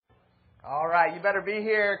All right, you better be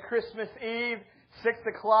here Christmas Eve, 6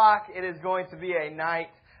 o'clock. It is going to be a night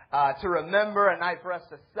to remember, a night for us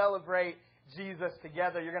to celebrate Jesus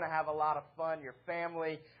together. You're going to have a lot of fun. Your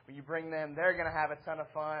family, when you bring them, they're going to have a ton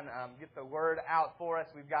of fun. Get the word out for us.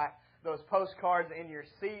 We've got those postcards in your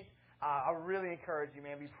seat. I really encourage you,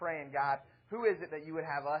 man, be praying, God, who is it that you would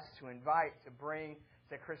have us to invite, to bring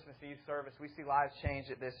to Christmas Eve service? We see lives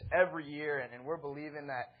change at this every year, and we're believing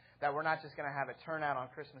that we're not just going to have a turnout on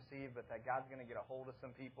Christmas Eve, but that God's going to get a hold of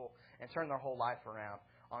some people and turn their whole life around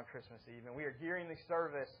on Christmas Eve. And we are gearing the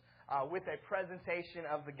service with a presentation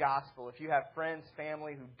of the gospel. If you have friends,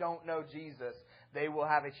 family who don't know Jesus, they will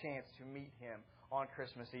have a chance to meet Him on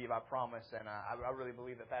Christmas Eve, I promise. And I really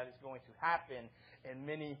believe that is going to happen in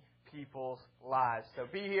many people's lives. So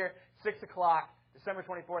be here, 6 o'clock. December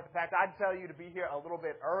 24th. In fact, I'd tell you to be here a little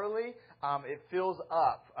bit early. It fills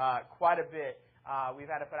up quite a bit. We've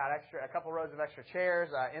had to put out a couple rows of extra chairs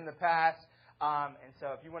in the past. And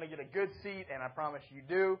so if you want to get a good seat, and I promise you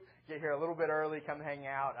do, get here a little bit early, come hang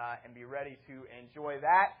out, and be ready to enjoy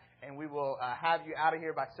that. And we will have you out of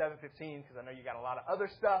here by 7:15 because I know you got a lot of other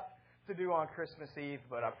stuff to do on Christmas Eve,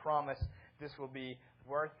 but I promise this will be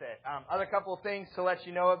worth it. Other couple of things to let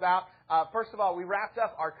you know about. First of all, we wrapped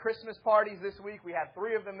up our Christmas parties this week. We had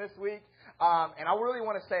 3 of them this week. And I really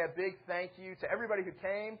want to say a big thank you to everybody who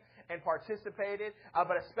came and participated,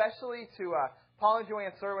 but especially to Paul and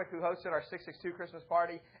Joanne Serwick, who hosted our 662 Christmas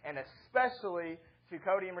party, and especially to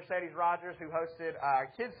Cody and Mercedes Rogers, who hosted our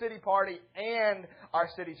Kid City party and our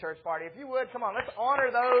City Church party. If you would, come on, let's honor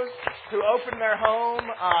those who opened their home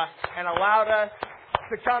and allowed us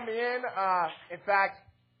to come in. In fact,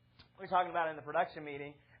 we were talking about it in the production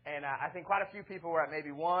meeting, and I think quite a few people were at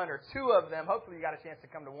maybe 1 or 2 of them. Hopefully you got a chance to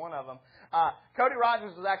come to one of them. Cody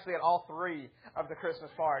Rogers was actually at all 3 of the Christmas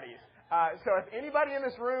parties. So if anybody in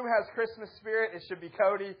this room has Christmas spirit, it should be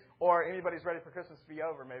Cody, or anybody's ready for Christmas to be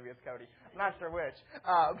over, maybe it's Cody. I'm not sure which.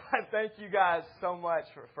 But thank you guys so much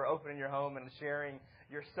for opening your home and sharing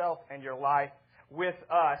yourself and your life with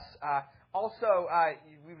us. Also,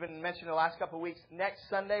 we've been mentioning the last couple of weeks, next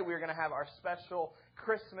Sunday we're going to have our special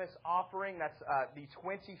Christmas offering. That's the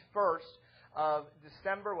 21st of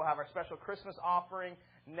December. We'll have our special Christmas offering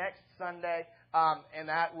next Sunday, and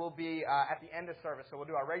that will be at the end of service. So we'll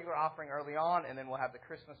do our regular offering early on, and then we'll have the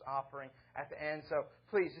Christmas offering at the end. So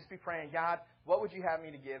please, just be praying, God, what would you have me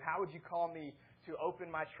to give? How would you call me to open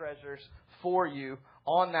my treasures for you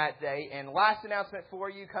on that day? And last announcement for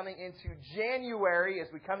you, coming into January, as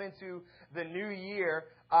we come into the new year,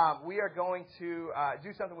 we are going to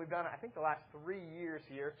do something we've done, I think, the last 3 years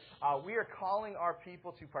here. We are calling our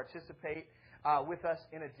people to participate with us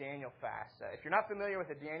in a Daniel fast. If you're not familiar with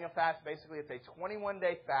a Daniel fast, basically it's a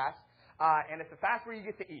 21-day fast. And it's a fast where you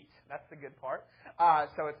get to eat. That's the good part.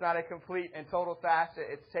 So it's not a complete and total fast.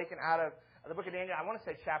 It's taken out of the book of Daniel. I want to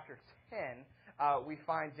say chapter 10. We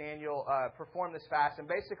find Daniel perform this fast. And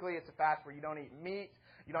basically it's a fast where you don't eat meat,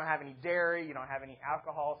 you don't have any dairy, you don't have any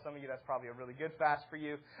alcohol. Some of you, that's probably a really good fast for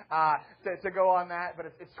you to go on that. But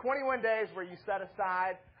it's 21 days where you set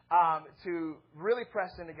aside to really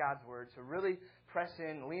press into God's Word, to really press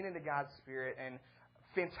in, lean into God's Spirit, and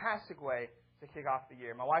fantastic way to kick off the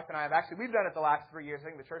year. My wife and I we've done it the last 3 years. I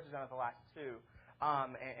think the church has done it the last 2.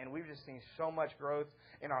 And we've just seen so much growth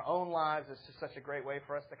in our own lives. It's just such a great way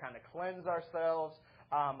for us to kind of cleanse ourselves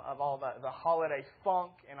of all the holiday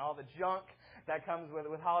funk and all the junk that comes with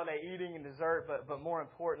holiday eating and dessert. But more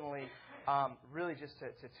importantly, really just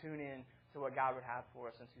to tune in to what God would have for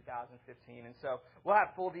us in 2015. And so we'll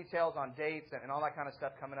have full details on dates and all that kind of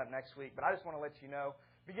stuff coming up next week. But I just want to let you know,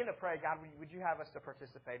 begin to pray, God, would you have us to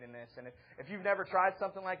participate in this? And if you've never tried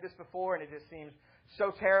something like this before and it just seems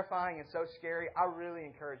so terrifying and so scary, I really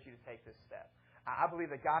encourage you to take this step. I believe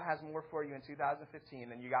that God has more for you in 2015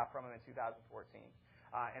 than you got from Him in 2014.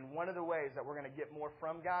 And one of the ways that we're going to get more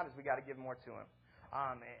from God is we got to give more to Him.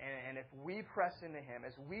 And if we press into Him,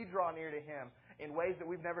 as we draw near to Him in ways that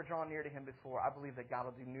we've never drawn near to Him before, I believe that God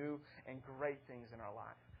will do new and great things in our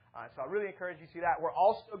life. So I really encourage you to do that. We're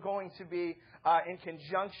also going to be in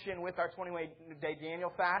conjunction with our 21-day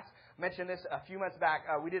Daniel fast. I mentioned this a few months back.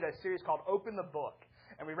 We did a series called Open the Book.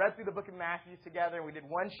 And we read through the book of Matthew together, and we did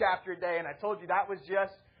 1 chapter a day. And I told you that was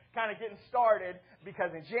just kind of getting started,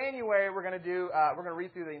 because in January we're going to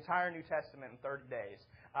read through the entire New Testament in 30 days,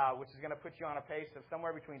 which is going to put you on a pace of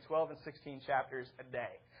somewhere between 12 and 16 chapters a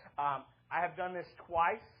day. I have done this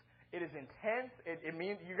twice. It is intense. It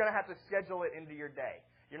means you're going to have to schedule it into your day.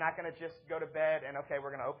 You're not going to just go to bed and, okay,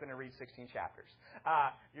 we're going to open and read 16 chapters.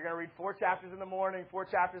 You're going to read 4 chapters in the morning, 4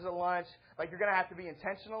 chapters at lunch. You're going to have to be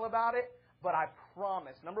intentional about it. But I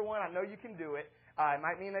promise, number one, I know you can do it. It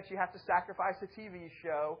might mean that you have to sacrifice a TV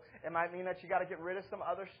show. It might mean that you got to get rid of some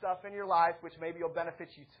other stuff in your life, which maybe will benefit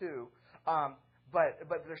you too. But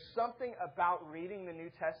there's something about reading the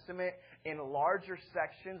New Testament in larger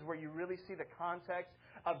sections where you really see the context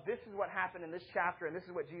of this is what happened in this chapter and this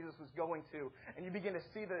is what Jesus was going to. And you begin to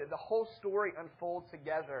see the whole story unfold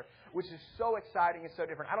together, which is so exciting and so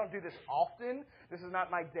different. I don't do this often. This is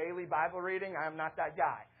not my daily Bible reading. I am not that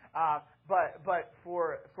guy. But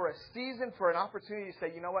for a season, for an opportunity to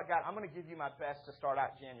say, you know what, God, I'm going to give you my best to start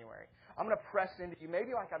out January. I'm going to press into you,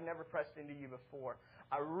 maybe like I've never pressed into you before.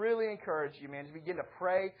 I really encourage you, man, to begin to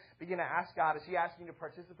pray, begin to ask God, is He asking you to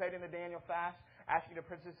participate in the Daniel fast, asking you to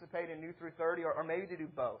participate in New Through 30, or maybe to do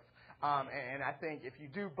both? And I think if you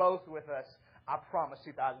do both with us, I promise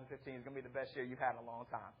 2015 is going to be the best year you've had in a long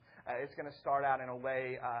time. It's going to start out in a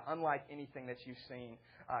way unlike anything that you've seen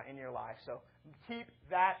in your life. So keep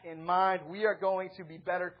that in mind. We are going to be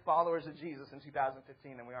better followers of Jesus in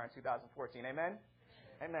 2015 than we are in 2014. Amen?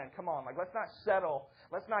 Amen. Come on. Let's not settle.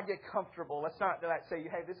 Let's not get comfortable. Let's not say,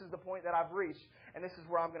 hey, this is the point that I've reached, and this is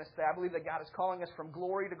where I'm going to stay. I believe that God is calling us from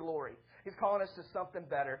glory to glory. He's calling us to something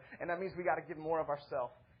better, and that means we got to give more of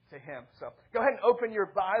ourselves to Him. So go ahead and open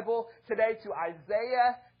your Bible today to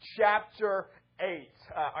Isaiah chapter 8.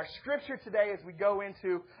 Our scripture today as we go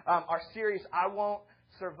into our series, I Won't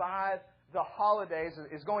Survive the Holidays,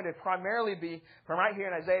 is going to primarily be from right here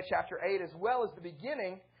in Isaiah chapter 8, as well as the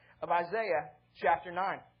beginning of Isaiah chapter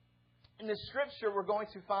 9. In this scripture, we're going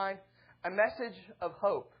to find a message of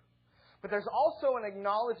hope. But there's also an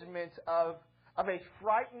acknowledgement of a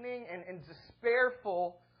frightening and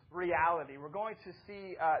despairful reality. We're going to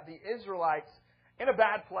see the Israelites in a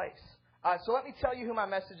bad place. So let me tell you who my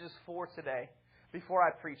message is for today before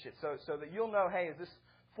I preach it, so that you'll know, hey, is this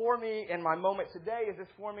for me in my moment today? Is this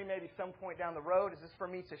for me maybe some point down the road? Is this for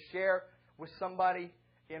me to share with somebody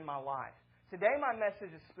in my life? Today my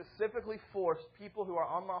message is specifically for people who are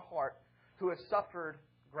on my heart who have suffered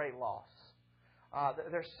great loss.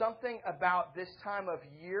 There's something about this time of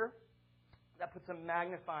year that puts a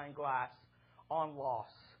magnifying glass on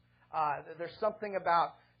loss. There's something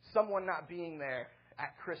about someone not being there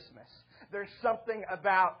at Christmas. There's something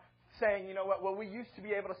about saying, you know what, well, we used to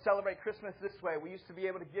be able to celebrate Christmas this way. We used to be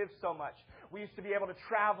able to give so much. We used to be able to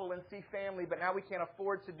travel and see family, but now we can't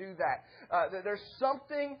afford to do that. There's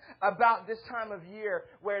something about this time of year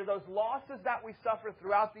where those losses that we suffer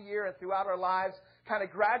throughout the year and throughout our lives kind of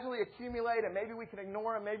gradually accumulate, and maybe we can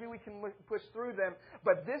ignore them, maybe we can push through them.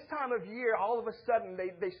 But this time of year, all of a sudden,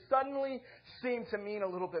 they suddenly seem to mean a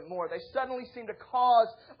little bit more. They suddenly seem to cause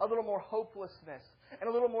a little more hopelessness and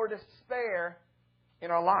a little more despair in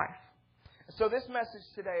our life. So this message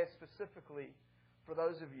today is specifically for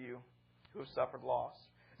those of you who have suffered loss.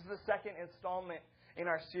 This is the second installment in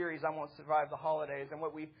our series, I Won't Survive the Holidays. And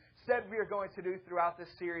what we said we are going to do throughout this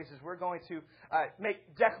series is we're going to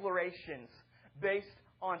make declarations based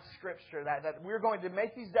on Scripture. That we're going to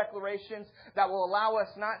make these declarations that will allow us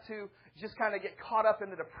not to just kind of get caught up in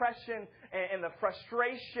the depression and the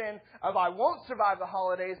frustration of I won't survive the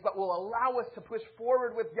holidays, but will allow us to push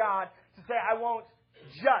forward with God to say I won't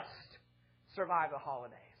just survive the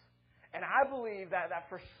holidays. And I believe that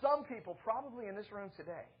for some people, probably in this room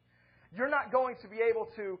today, you're not going to be able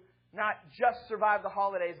to not just survive the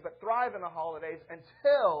holidays, but thrive in the holidays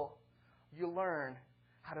until you learn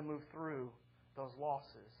how to move through those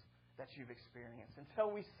losses that you've experienced.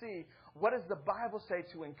 Until we see what does the Bible say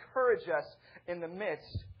to encourage us in the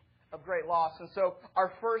midst of great loss. And so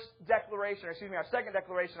our second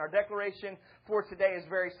declaration, our declaration for today is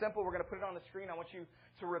very simple. We're going to put it on the screen. I want you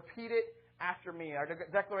to repeat it after me. Our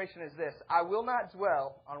declaration is this: I will not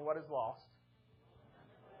dwell on what is lost,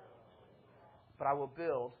 but I will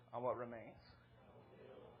build on what remains.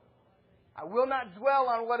 I will not dwell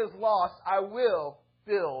on what is lost. I will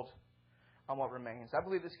build on what remains. I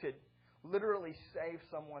believe this could literally save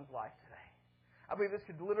someone's life today. I believe this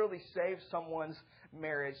could literally save someone's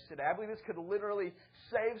marriage today. I believe this could literally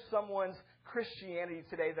save someone's Christianity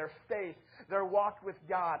today, their faith, their walk with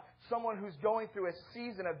God. Someone who's going through a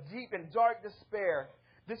season of deep and dark despair.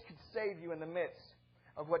 This could save you in the midst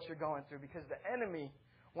of what you're going through, because the enemy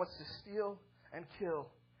wants to steal and kill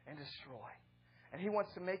and destroy. And he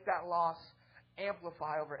wants to make that loss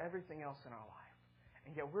amplify over everything else in our life.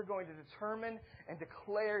 And yet we're going to determine and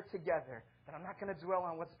declare together that I'm not going to dwell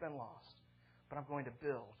on what's been lost, but I'm going to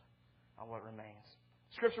build on what remains.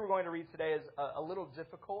 Scripture we're going to read today is a little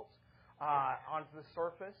difficult on the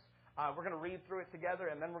surface. We're going to read through it together,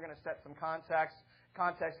 and then we're going to set some context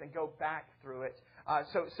and go back through it.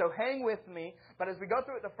 So hang with me. But as we go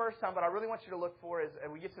through it the first time, what I really want you to look for is, as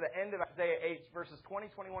we get to the end of Isaiah 8, verses 20,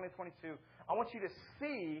 21, and 22, I want you to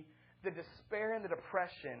see the despair and the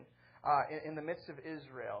depression in the midst of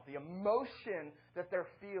Israel, the emotion that they're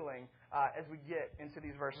feeling as we get into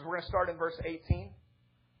these verses. We're going to start in verse 18.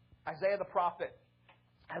 Isaiah the prophet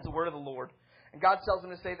has the word of the Lord. And God tells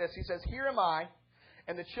him to say this. He says, "Here am I,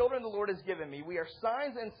 and the children the Lord has given me. We are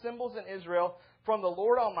signs and symbols in Israel from the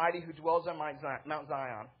Lord Almighty who dwells on Mount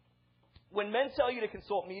Zion. When men tell you to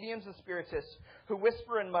consult mediums and spiritists who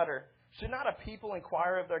whisper and mutter, should not a people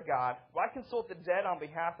inquire of their God? Why consult the dead on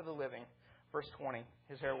behalf of the living?" Verse 20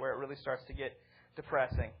 is here where it really starts to get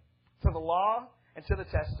depressing. "To the law and to the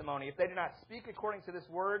testimony. If they do not speak according to this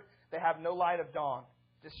word, they have no light of dawn.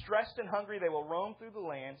 Distressed and hungry, they will roam through the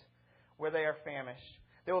land where they are famished.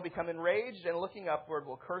 They will become enraged and looking upward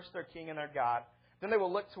will curse their king and their God. Then they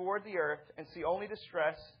will look toward the earth and see only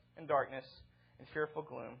distress and darkness and fearful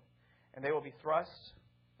gloom. And they will be thrust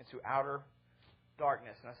into outer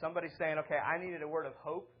darkness." Now somebody's saying, okay, I needed a word of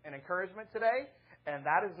hope and encouragement today. And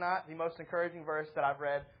that is not the most encouraging verse that I've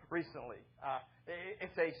read recently.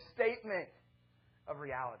 It's a statement of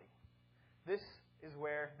reality. This is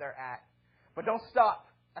where they're at. But don't stop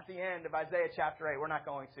at the end of Isaiah chapter 8. We're not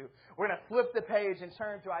going to. We're going to flip the page and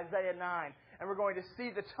turn to Isaiah 9. And we're going to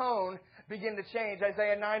see the tone begin to change.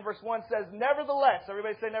 Isaiah 9 verse 1 says, "Nevertheless,"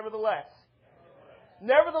 everybody say nevertheless.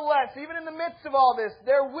 "Nevertheless, even in the midst of all this,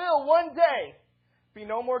 there will one day be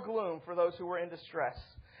no more gloom for those who were in distress.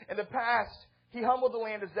 In the past, He humbled the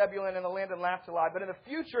land of Zebulun and the land of Naphtali, but in the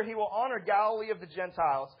future He will honor Galilee of the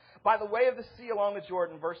Gentiles by the way of the sea along the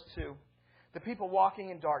Jordan." Verse 2, "The people walking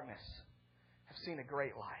in darkness have seen a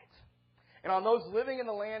great light. And on those living in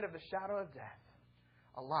the land of the shadow of death,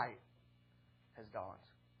 a light has dawned."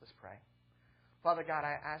 Let's pray. Father God,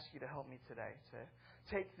 I ask you to help me today to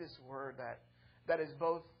take this word that is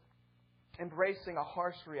both embracing a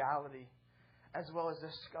harsh reality as well as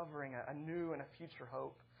discovering a new and a future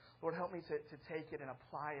hope. Lord, help me to take it and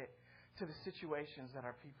apply it to the situations that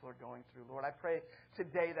our people are going through. Lord, I pray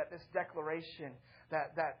today that this declaration,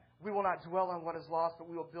 that we will not dwell on what is lost, but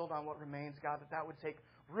we will build on what remains, God, that would take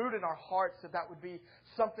root in our hearts, that would be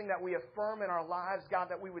something that we affirm in our lives, God,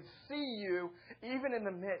 that we would see you even in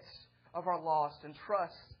the midst of our loss and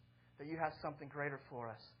trust that you have something greater for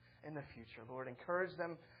us in the future. Lord, encourage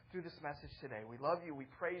them through this message today. We love you. We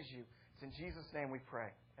praise you. It's in Jesus' name we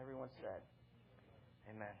pray. Everyone said,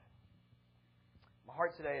 amen. My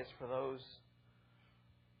heart today is for those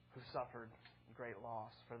who suffered great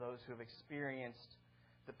loss, for those who have experienced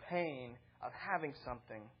the pain of having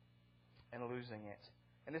something and losing it.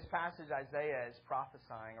 In this passage, Isaiah is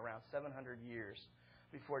prophesying around 700 years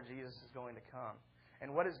before Jesus is going to come.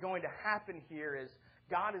 And what is going to happen here is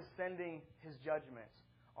God is sending His judgment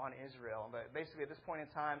on Israel. But basically, at this point in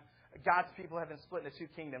time, God's people have been split into two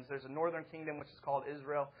kingdoms. There's a northern kingdom, which is called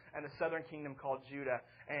Israel, and a southern kingdom called Judah.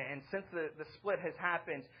 And since the split has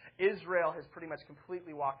happened, Israel has pretty much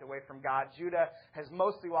completely walked away from God. Judah has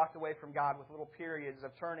mostly walked away from God with little periods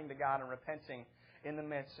of turning to God and repenting in the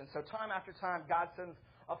midst. And so time after time, God sends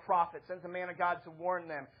a prophet, sends a man of God to warn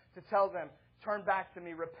them, to tell them, turn back to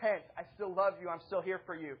me, repent, I still love you, I'm still here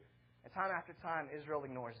for you. And time after time, Israel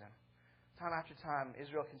ignores him. Time after time,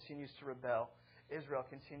 Israel continues to rebel. Israel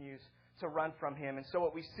continues to run from Him. And so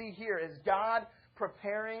what we see here is God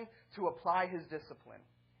preparing to apply His discipline.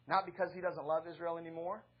 Not because He doesn't love Israel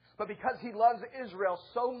anymore, but because He loves Israel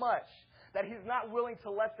so much that He's not willing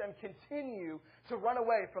to let them continue to run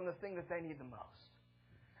away from the thing that they need the most.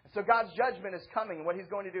 And so God's judgment is coming. And what He's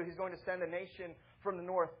going to do, He's going to send a nation from the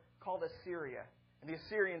north called Assyria. And the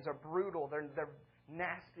Assyrians are brutal. They're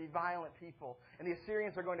nasty, violent people. And the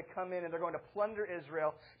Assyrians are going to come in and they're going to plunder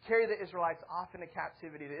Israel, carry the Israelites off into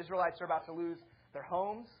captivity. The Israelites are about to lose their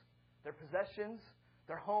homes, their possessions,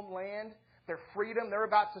 their homeland, their freedom. They're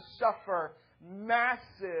about to suffer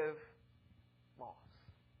massive loss.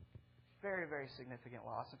 Very, very significant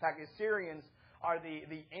loss. In fact, the Assyrians are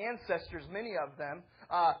the ancestors, many of them,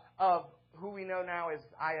 of who we know now as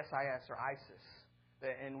ISIS or ISIS.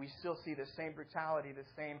 And we still see the same brutality, the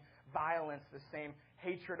same violence, the same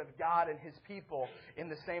hatred of God and His people in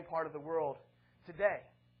the same part of the world today.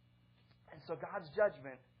 And so God's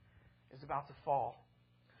judgment is about to fall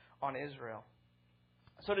on Israel.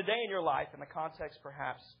 So today in your life, in the context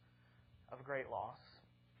perhaps of a great loss,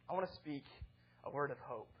 I want to speak a word of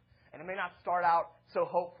hope. And it may not start out so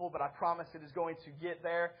hopeful, but I promise it is going to get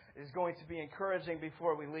there. It is going to be encouraging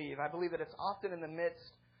before we leave. I believe that it's often in the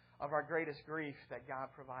midst of our greatest grief that God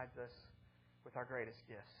provides us with our greatest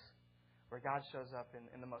gifts, where God shows up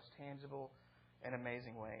in the most tangible and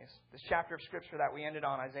amazing ways. This chapter of Scripture that we ended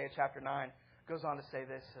on, Isaiah chapter 9, goes on to say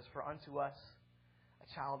this, says, "For unto us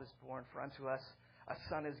a child is born, for unto us a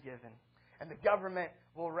son is given, And the government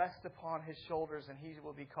will rest upon His shoulders, and He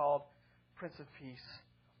will be called Prince of Peace,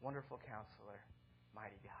 Wonderful Counselor,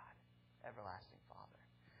 Mighty God, Everlasting Father.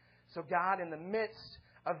 So God, in the midst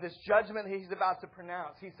of this judgment He's about to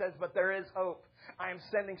pronounce, He says, but there is hope. I am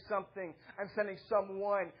sending something. I'm sending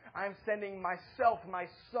someone. I'm sending myself, my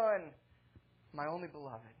Son, my only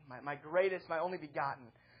beloved, my greatest, my only begotten,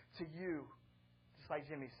 to you, just like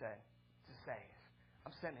Jimmy said, to save.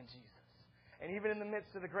 I'm sending Jesus. And even in the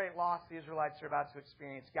midst of the great loss the Israelites are about to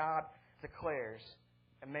experience, God declares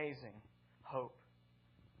amazing hope.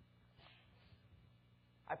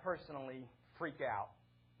 I personally freak out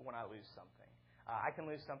when I lose something. I can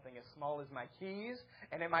lose something as small as my keys,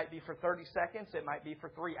 and it might be for 30 seconds, it might be for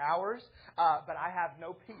 3 hours, but I have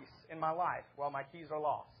no peace in my life while my keys are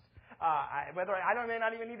lost. I may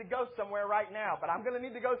not even need to go somewhere right now, but I'm going to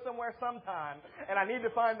need to go somewhere sometime, and I need to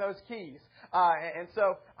find those keys. And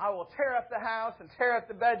so I will tear up the house and tear up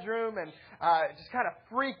the bedroom and just kind of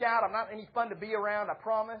freak out. I'm not any fun to be around, I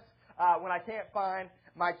promise, when I can't find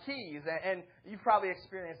my keys. And you've probably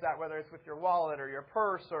experienced that, whether it's with your wallet or your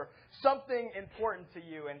purse or something important to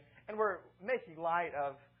you. And we're making light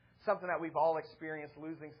of something that we've all experienced,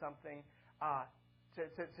 losing something,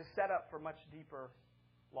 to set up for much deeper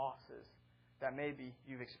losses that maybe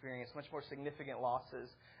you've experienced, much more significant losses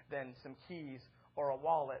than some keys or a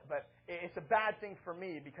wallet. But it's a bad thing for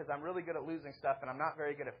me because I'm really good at losing stuff and I'm not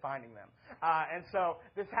very good at finding them. And so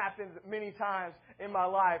this happens many times in my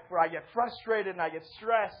life where I get frustrated and I get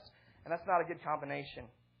stressed, and that's not a good combination.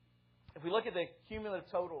 If we look at the cumulative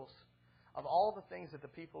totals of all the things that the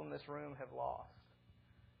people in this room have lost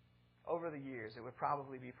over the years, it would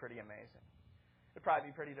probably be pretty amazing. It would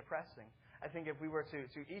probably be pretty depressing. I think if we were to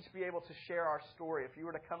each be able to share our story, if you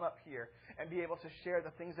were to come up here and be able to share the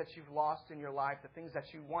things that you've lost in your life, the things that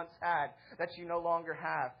you once had, that you no longer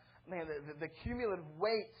have, man, the cumulative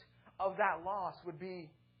weight of that loss would be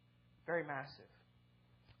very massive.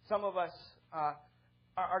 Some of us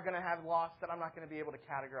are going to have loss that I'm not going to be able to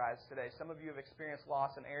categorize today. Some of you have experienced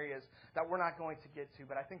loss in areas that we're not going to get to,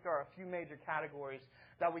 but I think there are a few major categories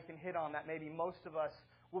that we can hit on that maybe most of us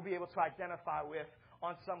will be able to identify with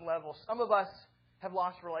on some level. Some of us have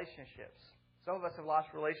lost relationships. Some of us have lost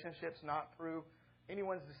relationships not through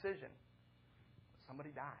anyone's decision. Somebody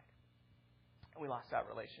died, and we lost that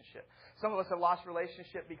relationship. Some of us have lost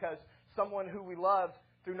relationship because someone who we loved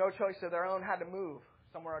through no choice of their own had to move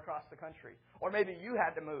somewhere across the country. Or maybe you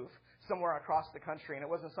had to move somewhere across the country, and it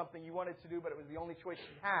wasn't something you wanted to do, but it was the only choice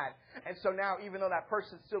you had. And so now, even though that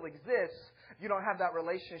person still exists, you don't have that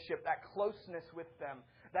relationship, that closeness with them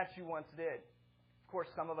that you once did. Of course,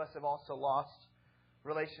 some of us have also lost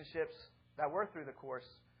relationships that were through the course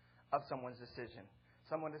of someone's decision.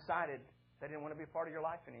 Someone decided they didn't want to be a part of your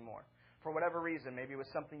life anymore. For whatever reason, maybe it was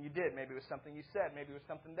something you did, maybe it was something you said, maybe it was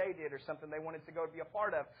something they did or something they wanted to go be a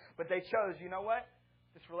part of. But they chose, you know what?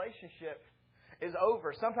 This relationship is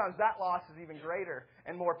over. Sometimes that loss is even greater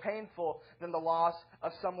and more painful than the loss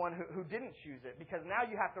of someone who didn't choose it. Because now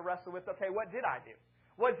you have to wrestle with, okay, what did I do?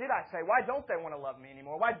 What did I say? Why don't they want to love me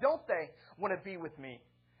anymore? Why don't they want to be with me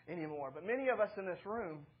anymore? But many of us in this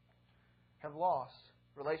room have lost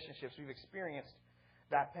relationships. We've experienced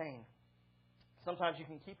that pain. Sometimes you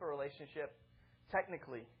can keep a relationship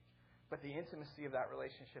technically, but the intimacy of that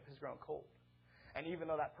relationship has grown cold. And even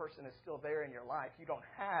though that person is still there in your life, you don't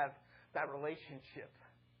have that relationship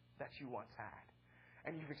that you once had.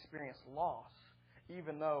 And you've experienced loss,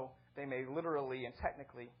 even though they may literally and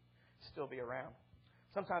technically still be around.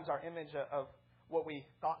 Sometimes our image of what we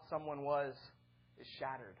thought someone was is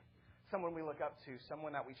shattered. Someone we look up to,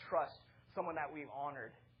 someone that we trust, someone that we've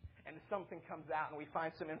honored. And something comes out and we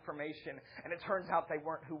find some information, and it turns out they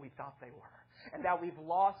weren't who we thought they were. And that we've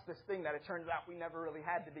lost this thing that it turns out we never really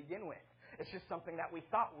had to begin with. It's just something that we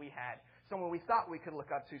thought we had, someone we thought we could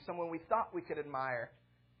look up to, someone we thought we could admire.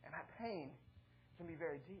 And that pain can be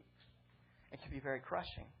very deep. It can be very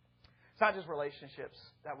crushing. It's not just relationships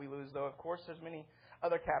that we lose, though. Of course, there's many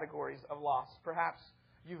other categories of loss. Perhaps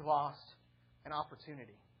you've lost an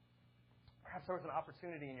opportunity. Perhaps there was an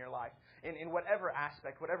opportunity in your life, in whatever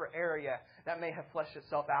aspect, whatever area that may have fleshed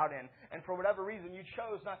itself out in. And for whatever reason, you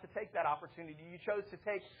chose not to take that opportunity. You chose to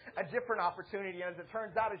take a different opportunity. And as it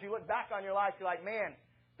turns out, as you look back on your life, you're like, man,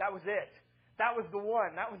 that was it. That was the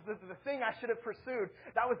one. That was the thing I should have pursued.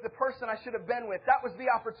 That was the person I should have been with. That was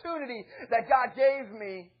the opportunity that God gave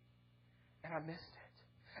me. And I missed it.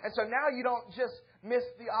 And so now you don't just miss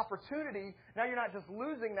the opportunity. Now you're not just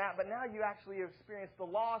losing that, but now you actually have experienced the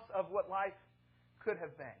loss of what life could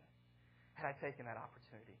have been had I taken that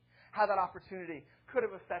opportunity. How that opportunity could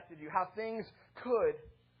have affected you. How things could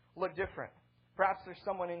look different. Perhaps there's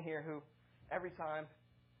someone in here who every time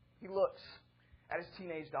He looks at his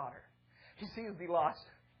teenage daughter. He sees the lost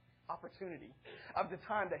opportunity of the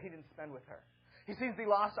time that he didn't spend with her. He sees the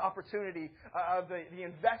lost opportunity of the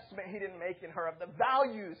investment he didn't make in her, of the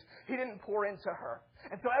values he didn't pour into her.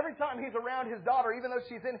 And so every time he's around his daughter, even though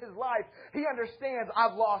she's in his life, he understands,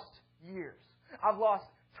 I've lost years. I've lost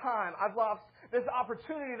time. I've lost this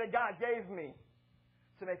opportunity that God gave me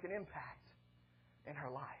to make an impact in her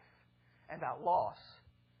life. And that loss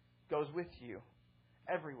goes with you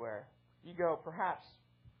everywhere you go. Perhaps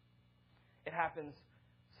it happens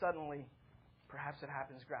suddenly. Perhaps it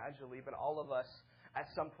happens gradually, but all of us at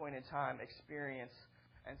some point in time experience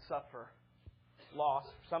and suffer loss.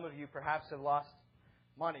 Some of you perhaps have lost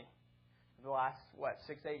money in the last,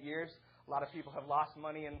 6-8 years? A lot of people have lost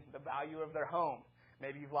money in the value of their home.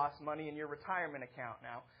 Maybe you've lost money in your retirement account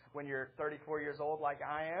now. When you're 34 years old like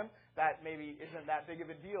I am, that maybe isn't that big of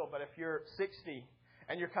a deal. But if you're 60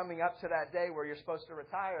 and you're coming up to that day where you're supposed to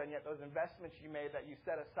retire, and yet those investments you made that you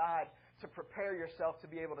set aside to prepare yourself to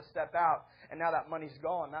be able to step out, and now that money's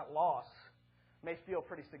gone, that loss may feel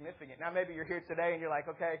pretty significant. Now maybe you're here today and you're like,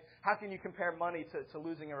 okay, how can you compare money to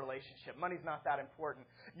losing a relationship? Money's not that important.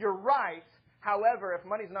 You're right. However, if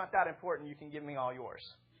money's not that important, you can give me all yours.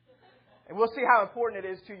 And we'll see how important it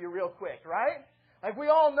is to you real quick, right? Like, we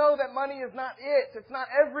all know that money is not it. It's not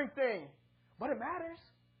everything. But it matters.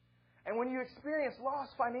 And when you experience loss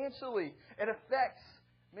financially, it affects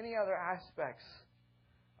many other aspects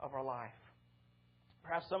of our life.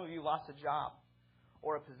 Perhaps some of you lost a job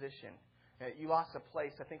or a position. You lost a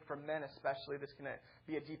place. I think for men especially, this can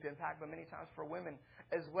be a deep impact, but many times for women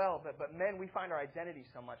as well. But men, we find our identity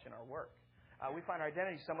so much in our work. We find our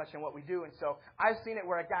identity so much in what we do. And so I've seen it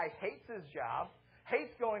where a guy hates his job,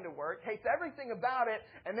 hates going to work, hates everything about it,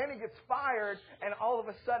 and then he gets fired, and all of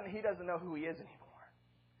a sudden he doesn't know who he is anymore.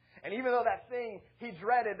 And even though that thing he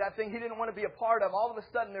dreaded, that thing he didn't want to be a part of, all of a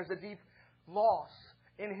sudden there's a deep loss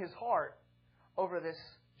in his heart over this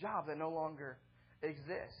job that no longer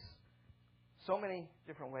exists. So many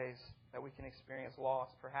different ways that we can experience loss.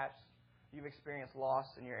 Perhaps you've experienced loss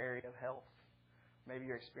in your area of health. Maybe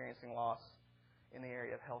you're experiencing loss in the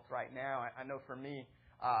area of health right now. I know for me,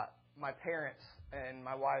 my parents and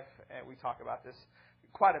my wife, and we talk about this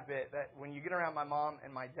quite a bit, that when you get around my mom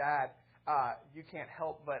and my dad, you can't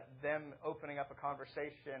help but them opening up a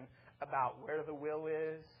conversation about where the will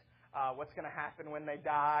is, what's going to happen when they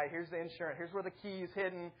die, here's the insurance, here's where the key's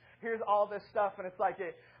hidden, here's all this stuff, and it's like,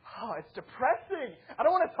 it's depressing. I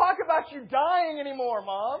don't want to talk about you dying anymore,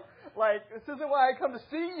 Mom. Like, this isn't why I come to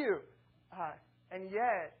see you. And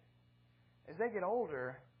yet, as they get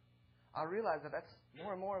older, I realize that that's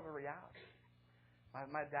more and more of a reality.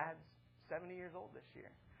 My dad's 70 years old this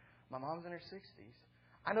year. My mom's in her 60s.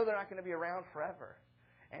 I know they're not going to be around forever.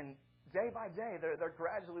 And day by day, they're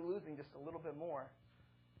gradually losing just a little bit more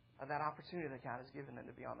of that opportunity that God has given them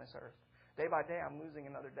to be on this earth. Day by day, I'm losing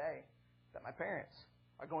another day that my parents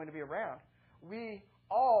are going to be around. We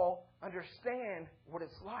all understand what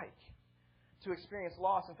it's like to experience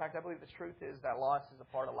loss. In fact, I believe the truth is that loss is a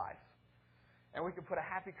part of life. And we can put a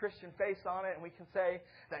happy Christian face on it, and we can say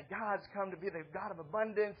that God's come to be the God of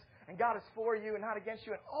abundance, and God is for you and not against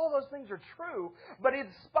you, and all those things are true. But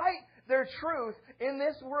despite their truth, in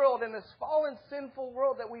this world, in this fallen, sinful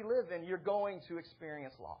world that we live in, you're going to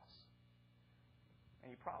experience loss. And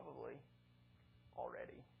you probably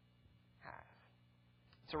already have.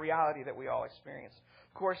 It's a reality that we all experience.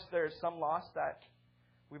 Of course, there's some loss that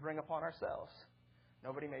we bring upon ourselves.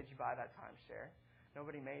 Nobody made you buy that timeshare.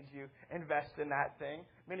 Nobody made you invest in that thing.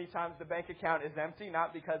 Many times the bank account is empty,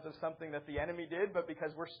 not because of something that the enemy did, but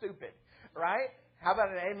because we're stupid. Right? How about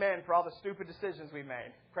an amen for all the stupid decisions we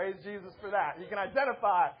made? Praise Jesus for that. You can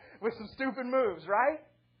identify with some stupid moves, right?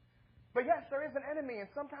 But yes, there is an enemy, and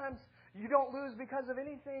sometimes you don't lose because of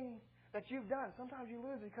anything that you've done. Sometimes you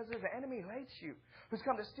lose because there's an enemy who hates you, who's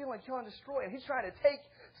come to steal and kill and destroy, and he's trying to take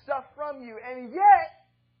stuff from you. And yet,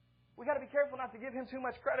 we got to be careful not to give him too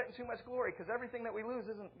much credit and too much glory, because everything that we lose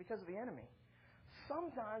isn't because of the enemy.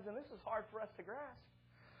 Sometimes, and this is hard for us to grasp,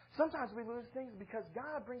 sometimes we lose things because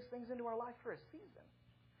God brings things into our life for a season.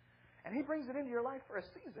 And He brings it into your life for a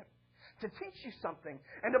season to teach you something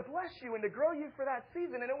and to bless you and to grow you for that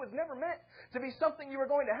season. And it was never meant to be something you were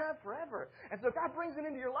going to have forever. And so God brings it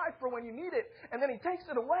into your life for when you need it, and then He takes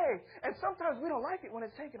it away. And sometimes we don't like it when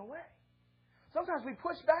it's taken away. Sometimes we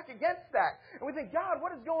push back against that. And we think, God,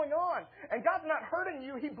 what is going on? And God's not hurting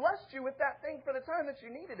you. He blessed you with that thing for the time that you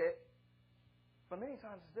needed it. But many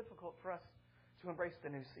times it's difficult for us to embrace the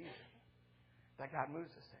new season that God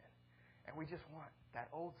moves us in. And we just want that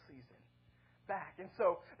old season back. And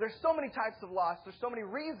so there's so many types of loss. There's so many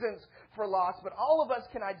reasons for loss. But all of us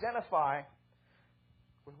can identify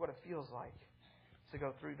with what it feels like to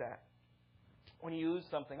go through that. When you lose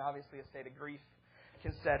something, obviously a state of grief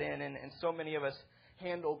can set in, and so many of us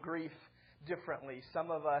handle grief differently. Some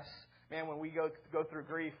of us, man, when we go through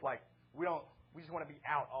grief, like we just want to be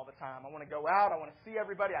out all the time. I want to go out. I want to see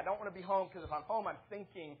everybody. I don't want to be home because if I'm home, I'm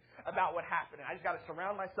thinking about what happened. And I just got to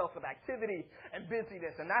surround myself with activity and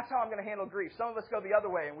busyness, and that's how I'm going to handle grief. Some of us go the other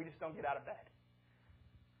way, and we just don't get out of bed.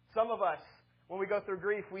 Some of us, when we go through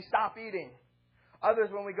grief, we stop eating. Others,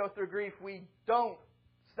 when we go through grief, we don't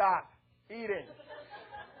stop eating.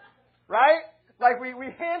 Right? Like we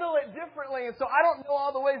handle it differently. And so I don't know all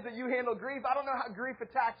the ways that you handle grief. I don't know how grief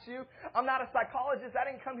attacks you. I'm not a psychologist. I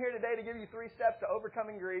didn't come here today to give you 3 steps to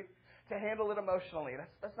overcoming grief, to handle it emotionally.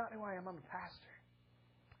 That's not who I am. I'm a pastor.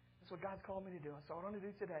 That's what God's called me to do. And so what I want to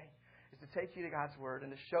do today is to take you to God's Word and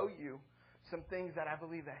to show you some things that I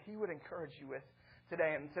believe that He would encourage you with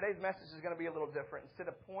today. And today's message is going to be a little different. Instead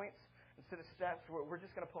of points, instead of steps, we're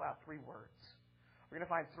just going to pull out 3 words. We're going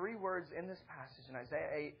to find 3 words in this passage in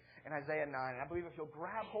Isaiah 8 and Isaiah 9. And I believe if you'll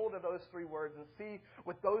grab hold of those 3 words and see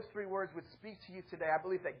what those 3 words would speak to you today, I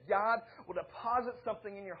believe that God will deposit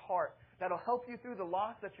something in your heart that'll help you through the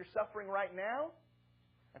loss that you're suffering right now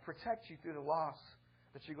and protect you through the loss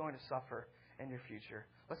that you're going to suffer in your future.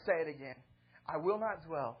 Let's say it again. I will not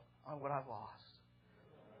dwell on what I've lost,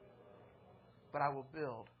 but I will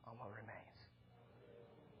build on what remains.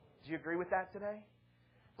 Do you agree with that today?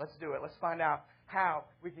 Let's do it. Let's find out how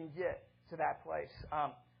we can get to that place.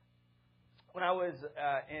 When I was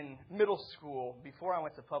in middle school, before I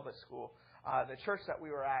went to public school, the church that we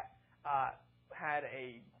were at had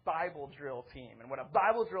a Bible drill team. And what a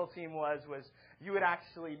Bible drill team was you would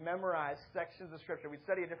actually memorize sections of Scripture. We'd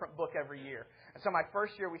study a different book every year. And so my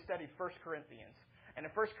first year, we studied 1 Corinthians. And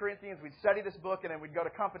in 1 Corinthians, we'd study this book, and then we'd go to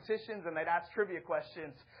competitions, and they'd ask trivia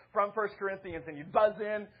questions from 1 Corinthians, and you'd buzz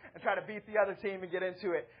in and try to beat the other team and get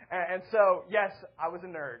into it. And so, yes, I was a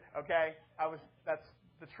nerd, okay? That's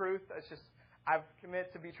the truth. It's just, I've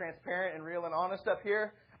committed to be transparent and real and honest up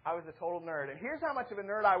here. I was a total nerd. And here's how much of a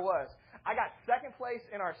nerd I was. I got second place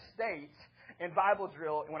in our state in Bible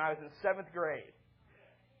drill when I was in 7th grade.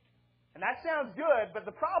 And that sounds good, but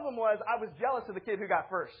the problem was I was jealous of the kid who got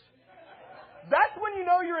first. That's when you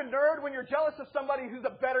know you're a nerd, when you're jealous of somebody who's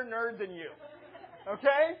a better nerd than you.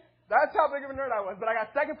 Okay? That's how big of a nerd I was. But I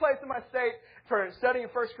got second place in my state for studying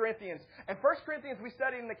 1 Corinthians. And 1 Corinthians we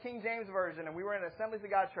studied in the King James Version. And we were in an Assemblies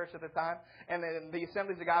of God church at the time. And then the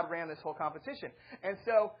Assemblies of God ran this whole competition. And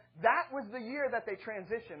so that was the year that they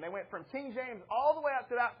transitioned. They went from King James all the way up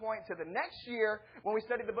to that point to the next year when we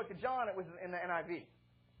studied the book of John. It was in the NIV.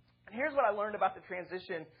 And here's what I learned about the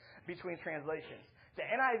transition between translations. The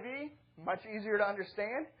NIV, much easier to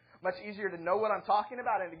understand, much easier to know what I'm talking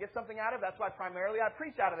about and to get something out of. That's why primarily I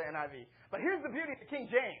preach out of the NIV. But here's the beauty of the King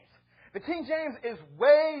James. The King James is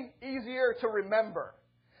way easier to remember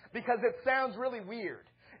because it sounds really weird.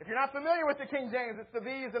 If you're not familiar with the King James, it's the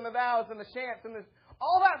these and the thous and the shants and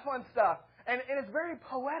all that fun stuff. And it's very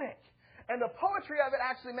poetic. And the poetry of it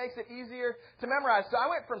actually makes it easier to memorize. So I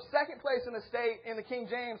went from second place in the state in the King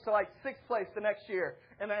James to like 6th place the next year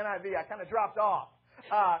in the NIV. I kind of dropped off.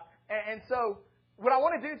 And so what I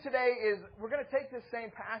want to do today is we're going to take this same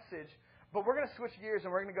passage, but we're going to switch gears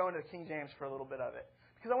and we're going to go into the King James for a little bit of it.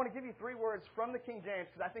 Because I want to give you 3 words from the King James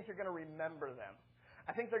because I think you're going to remember them.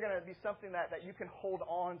 I think they're going to be something that you can hold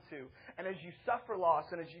on to. And as you suffer loss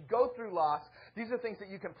and as you go through loss, these are things that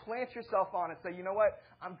you can plant yourself on and say, you know what,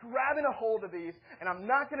 I'm grabbing a hold of these and I'm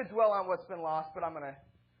not going to dwell on what's been lost, but I'm going to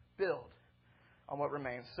build on what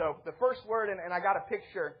remains. So the first word, and I got a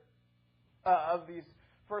picture of these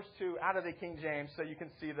first 2 out of the King James so you can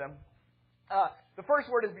see them. The first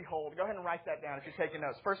word is behold. Go ahead and write that down if you're taking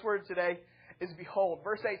notes. First word today is behold.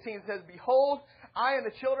 Verse 18 says, behold, I and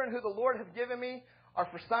the children who the Lord hath given me are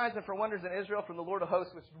for signs and for wonders in Israel from the Lord of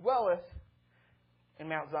hosts, which dwelleth in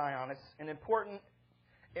Mount Zion. It's an important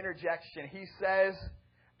interjection. He says,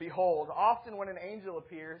 behold. Often when an angel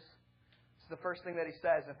appears, it's the first thing that he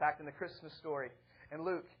says. In fact, in the Christmas story, in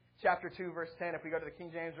Luke chapter 2, verse 10, if we go to the King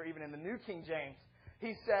James or even in the New King James,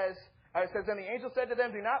 he says, it says, and the angel said to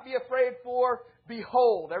them, do not be afraid, for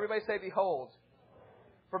behold. Everybody say behold.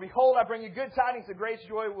 For behold, I bring you good tidings of great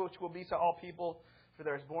joy, which will be to all people. For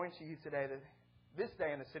there is born to you today, this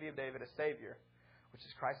day in the city of David, a Savior, which is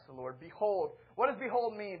Christ the Lord. Behold. What does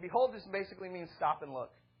behold mean? Behold just basically means stop and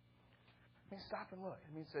look. It means stop and look.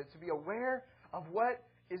 It means to be aware of what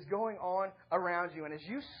is going on around you. And as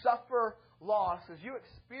you suffer loss, as you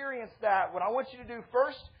experience that, what I want you to do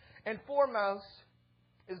first and foremost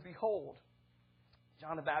is behold.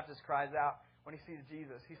 John the Baptist cries out when he sees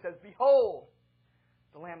Jesus. He says, behold,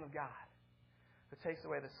 the Lamb of God who takes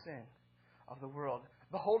away the sin of the world.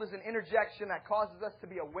 Behold is an interjection that causes us to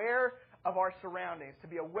be aware of our surroundings, to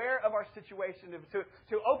be aware of our situation,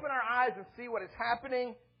 to open our eyes and see what is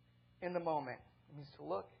happening in the moment. It means to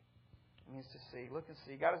look. It means to see. Look and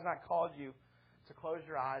see. God has not called you to close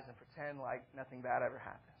your eyes and pretend like nothing bad ever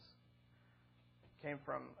happens. Came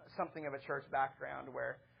from something of a church background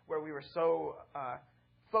where we were so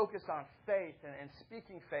focused on faith and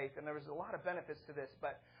speaking faith, and there was a lot of benefits to this,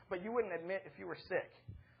 but you wouldn't admit if you were sick.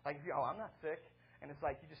 Like, I'm not sick. And it's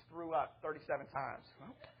like you just threw up 37 times.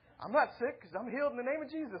 Well, I'm not sick because I'm healed in the name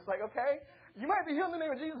of Jesus. Like, okay, you might be healed in the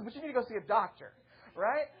name of Jesus, but you need to go see a doctor,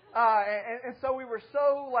 right? And so we were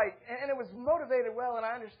so and it was motivated well, and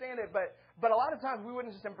I understand it, but a lot of times we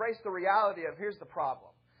wouldn't just embrace the reality of here's the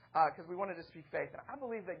problem because we wanted to speak faith. And I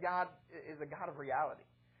believe that God is a God of reality.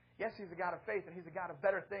 Yes, He's a God of faith, and He's a God of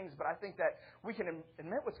better things, but I think that we can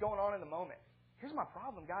admit what's going on in the moment. Here's my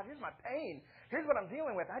problem, God. Here's my pain. Here's what I'm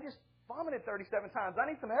dealing with. I just vomited 37 times. I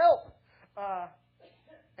need some help.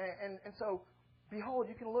 And so, behold,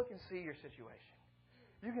 you can look and see your situation.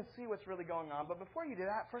 You can see what's really going on. But before you do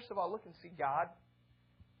that, first of all, look and see God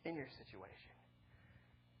in your situation.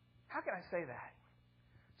 How can I say that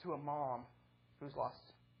to a mom who's lost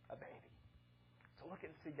a baby? To look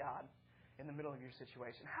and see God in the middle of your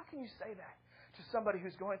situation. How can you say that to somebody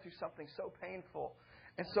who's going through something so painful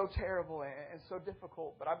and so terrible and so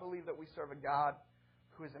difficult? But I believe that we serve a God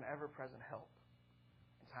who is an ever-present help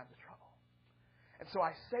in times of trouble. And so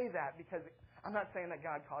I say that because I'm not saying that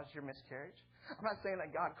God caused your miscarriage. I'm not saying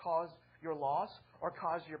that God caused your loss or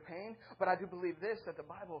caused your pain. But I do believe this, that the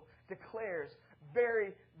Bible declares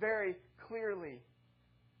very, very clearly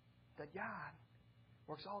that God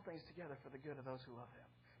works all things together for the good of those who love Him.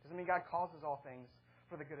 Doesn't mean God causes all things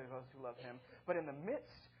for the good of those who love Him. But in the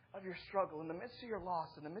midst of your struggle, in the midst of your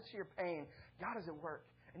loss, in the midst of your pain, God is at work.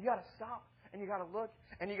 And you got to stop. And you got to look,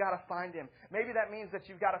 and you got to find Him. Maybe that means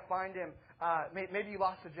that you've got to find Him. Maybe you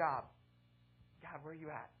lost a job. God, where are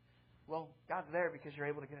you at? Well, God's there because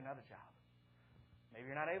you're able to get another job.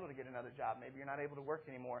 Maybe you're not able to get another job. Maybe you're not able to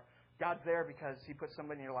work anymore. God's there because He put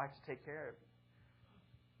somebody in your life to take care of you.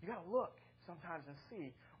 You got to look sometimes and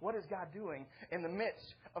see, what is God doing in the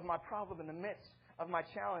midst of my problem, in the midst of my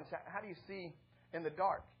challenge? How do you see in the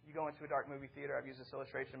dark? You go into a dark movie theater. I've used this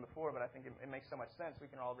illustration before, but I think it makes so much sense. We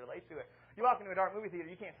can all relate to it. You walk into a dark movie theater,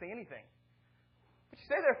 you can't see anything. But you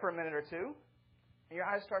stay there for a minute or two, and your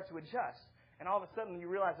eyes start to adjust. And all of a sudden, you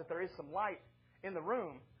realize that there is some light in the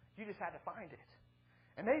room. You just had to find it.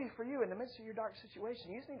 And maybe for you, in the midst of your dark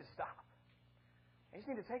situation, you just need to stop. You just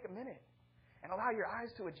need to take a minute and allow your eyes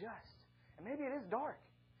to adjust. And maybe it is dark.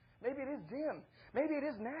 Maybe it is dim. Maybe it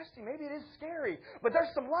is nasty. Maybe it is scary. But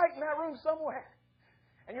there's some light in that room somewhere.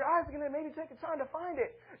 And your eyes are going to maybe take the time to find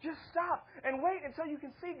it. Just stop and wait until you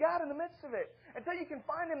can see God in the midst of it. Until you can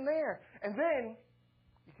find Him there. And then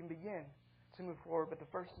you can begin to move forward. But the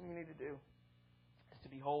first thing you need to do is to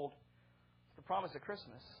behold the promise of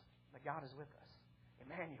Christmas that God is with us.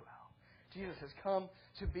 Emmanuel. Jesus has come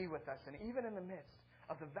to be with us. And even in the midst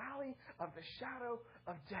of the valley of the shadow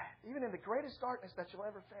of death, even in the greatest darkness that you'll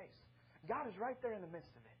ever face, God is right there in the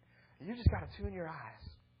midst of it. And you just got to tune your eyes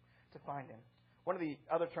to find Him. One of the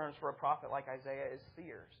other terms for a prophet like Isaiah is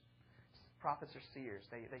seers. Prophets are seers.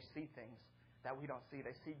 They see things that we don't see.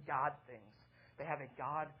 They see God things. They have a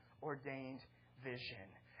God-ordained vision.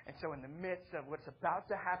 And so in the midst of what's about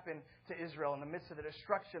to happen to Israel, in the midst of the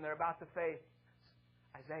destruction they're about to face,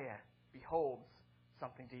 Isaiah beholds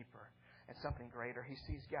something deeper and something greater. He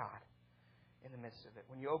sees God in the midst of it.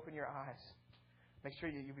 When you open your eyes, make sure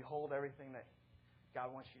you behold everything that God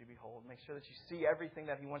wants you to behold. Make sure that you see everything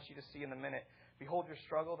that He wants you to see in the minute. Behold your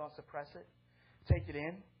struggle. Don't suppress it. Take it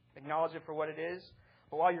in. Acknowledge it for what it is.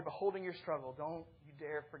 But while you're beholding your struggle, don't you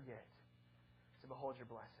dare forget to behold your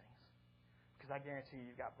blessings. Because I guarantee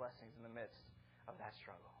you've got blessings in the midst of that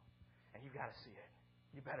struggle. And you've got to see it.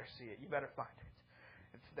 You better see it. You better find it.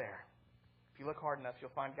 It's there. If you look hard enough,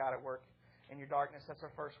 you'll find God at work in your darkness. That's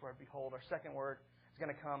our first word, behold. Our second word is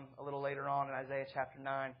going to come a little later on in Isaiah chapter 9.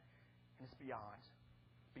 And it's beyond.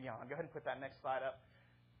 Beyond. Go ahead and put that next slide up.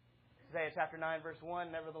 Isaiah chapter 9, verse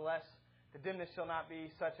 1. Nevertheless, the dimness shall not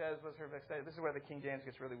be such as was her vexation. This is where the King James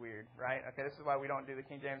gets really weird, right? Okay, this is why we don't do the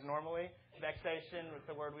King James normally. Vexation is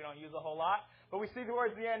a word we don't use a whole lot. But we see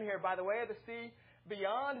towards the end here, by the way of the sea,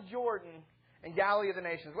 beyond Jordan and Galilee of the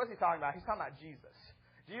nations. What's he talking about? He's talking about Jesus.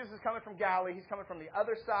 Jesus is coming from Galilee. He's coming from the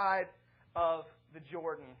other side of the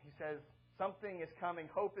Jordan. He says, something is coming.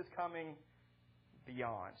 Hope is coming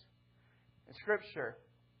beyond. In Scripture,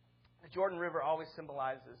 the Jordan River always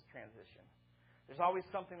symbolizes transition. There's always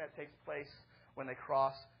something that takes place when they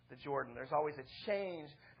cross the Jordan. There's always a change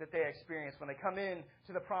that they experience. When they come in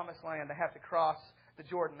to the Promised Land, they have to cross the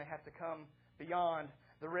Jordan, they have to come beyond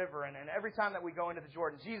the river. And every time that we go into the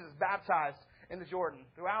Jordan, Jesus baptized in the Jordan.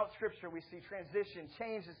 Throughout Scripture, we see transition,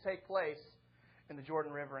 changes take place in the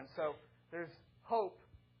Jordan River. And so there's hope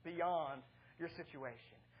beyond your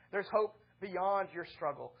situation. There's hope beyond your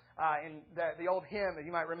struggle. In the old hymn that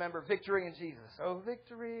you might remember, Victory in Jesus. Oh,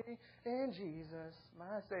 victory in Jesus,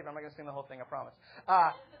 my Savior. I'm not going to sing the whole thing, I promise.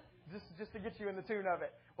 Just to get you in the tune of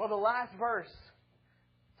it. Well, the last verse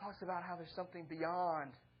talks about how there's something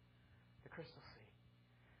beyond the crystal sea.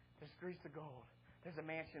 There's Greece of gold. There's a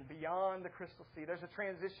mansion beyond the crystal sea. There's a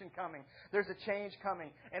transition coming. There's a change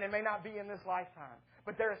coming. And it may not be in this lifetime.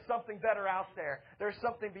 But there is something better out there. There's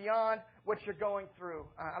something beyond what you're going through.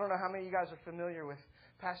 I don't know how many of you guys are familiar with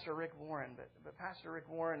Pastor Rick Warren. But Pastor Rick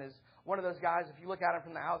Warren is one of those guys, if you look at him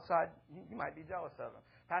from the outside, you might be jealous of him.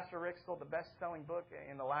 Pastor Rick sold the best-selling book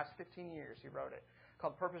in the last 15 years. He wrote it,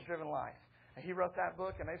 called Purpose-Driven Life. And he wrote that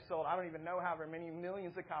book, and they've sold, I don't even know however many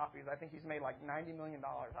millions of copies. I think he's made like $90 million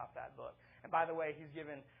off that book. And by the way, he's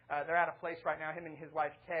given, they're at a place right now, him and his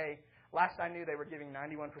wife, Kay. Last I knew, they were giving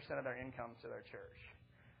 91% of their income to their church.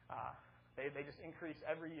 They just increase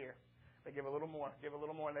every year. They give a little more,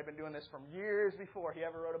 and they've been doing this from years before he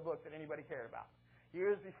ever wrote a book that anybody cared about.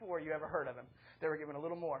 Years before you ever heard of him. They were giving a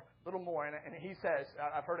little more. And he says,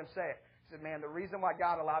 I've heard him say it, he said, man, the reason why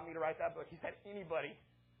God allowed me to write that book, he said anybody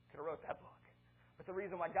could have wrote that book. But the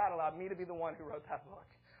reason why God allowed me to be the one who wrote that book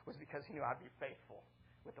was because He knew I'd be faithful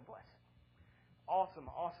with the blessing. Awesome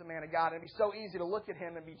man of God. And it'd be so easy to look at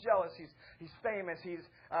him and be jealous. He's famous. He's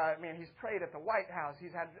prayed at the White House.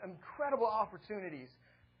 He's had incredible opportunities.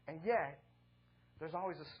 And yet, there's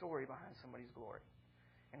always a story behind somebody's glory.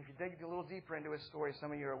 And if you dig a little deeper into his story,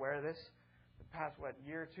 some of you are aware of this. The past, 2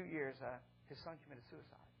 years, his son committed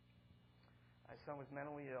suicide. His son was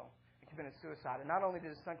mentally ill. Committed suicide. And not only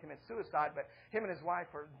did his son commit suicide, but him and his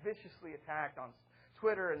wife were viciously attacked on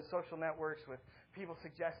Twitter and social networks with people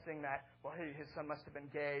suggesting that, well, his son must have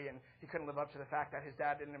been gay and he couldn't live up to the fact that his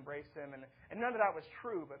dad didn't embrace him. And none of that was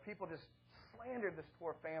true, but people just slandered this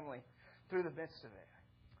poor family through the midst of it.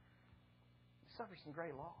 He suffered some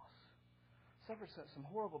great loss. Suffered some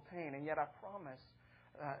horrible pain. And yet I promise,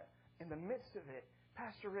 in the midst of it,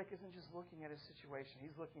 Pastor Rick isn't just looking at his situation.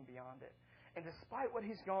 He's looking beyond it. And despite what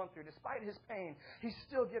he's gone through, despite his pain, he's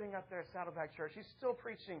still getting up there at Saddleback Church. He's still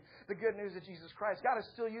preaching the good news of Jesus Christ. God is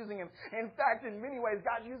still using him. In fact, in many ways,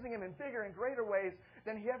 God's using him in bigger and greater ways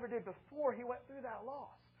than he ever did before he went through that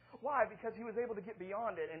loss. Why? Because he was able to get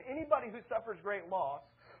beyond it. And anybody who suffers great loss,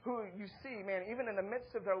 who you see, man, even in the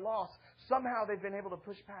midst of their loss, somehow they've been able to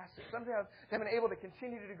push past it. Somehow they've been able to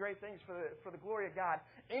continue to do great things for the glory of God.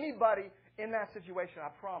 Anybody in that situation,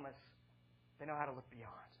 I promise, they know how to look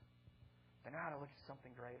beyond. They know how to look at something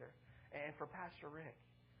greater. And for Pastor Rick,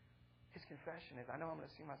 his confession is, I know I'm going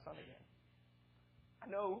to see my son again. I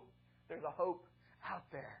know there's a hope out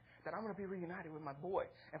there that I'm going to be reunited with my boy.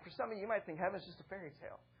 And for some of you might think heaven's just a fairy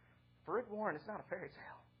tale. For Rick Warren, it's not a fairy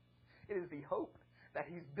tale. It is the hope that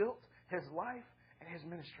he's built his life and his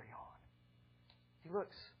ministry on. He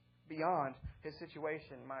looks beyond his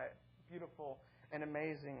situation. My beautiful and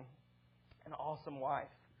amazing and awesome wife,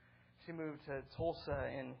 she moved to Tulsa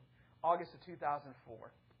in August of 2004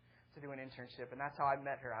 to do an internship. And that's how I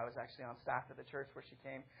met her. I was actually on staff at the church where she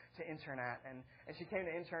came to intern at. And she came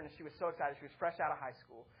to intern and she was so excited. She was fresh out of high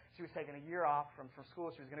school. She was taking a year off from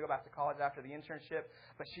school. She was going to go back to college after the internship.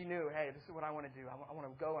 But she knew, hey, this is what I want to do. I want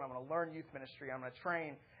to go and I'm going to learn youth ministry. I'm going to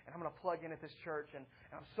train and I'm going to plug in at this church. And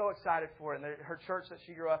I'm so excited for it. And her church that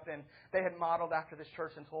she grew up in, they had modeled after this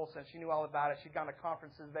church in Tulsa. And she knew all about it. She'd gone to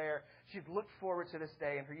conferences there. She'd looked forward to this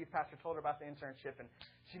day. And her youth pastor told her about the internship. And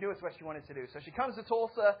she knew it's what she wanted to do. So she comes to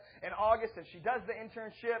Tulsa in August and she does the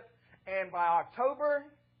internship. And by October,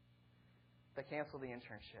 they cancel the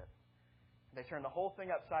internship. They turn the whole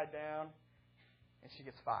thing upside down and she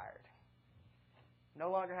gets fired.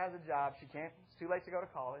 No longer has a job. It's too late to go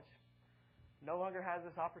to college. No longer has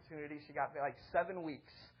this opportunity. She got like 7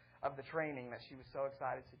 weeks of the training that she was so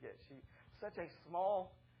excited to get. Such a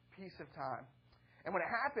small piece of time. And when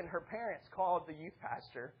it happened, her parents called the youth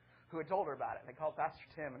pastor who had told her about it. They called Pastor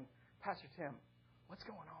Tim. And Pastor Tim, what's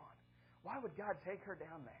going on? Why would God take her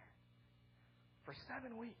down there for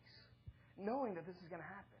 7 weeks knowing that this is going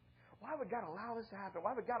to happen? Why would God allow this to happen?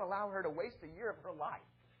 Why would God allow her to waste a year of her life?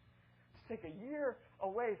 To take a year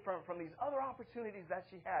away from these other opportunities that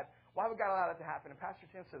she had. Why would God allow that to happen? And Pastor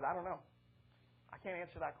Tim says, I don't know. I can't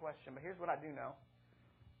answer that question, but here's what I do know.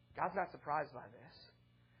 God's not surprised by this.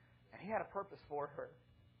 And He had a purpose for her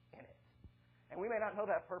in it. And we may not know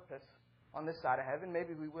that purpose on this side of heaven.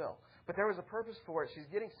 Maybe we will. But there was a purpose for it. She's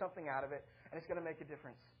getting something out of it, and it's going to make a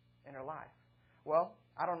difference in her life. Well,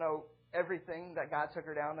 I don't know everything that God took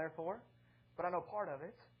her down there for, but I know part of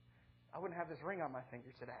it. I wouldn't have this ring on my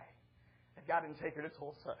finger today if God didn't take her to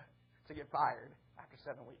Tulsa to get fired after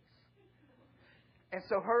 7 weeks. And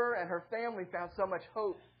so her and her family found so much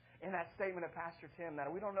hope in that statement of Pastor Tim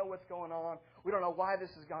that we don't know what's going on. We don't know why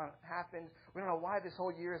this has happened. We don't know why this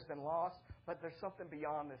whole year has been lost, but there's something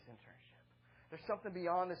beyond this internship. There's something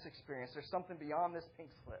beyond this experience. There's something beyond this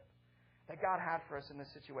pink slip that God had for us in this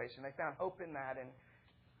situation. They found hope in that, and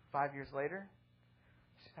 5 years later,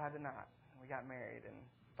 she tied the knot. We got married, and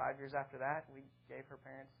 5 years after that, we gave her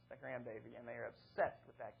parents a grandbaby, and they are obsessed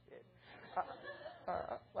with that kid.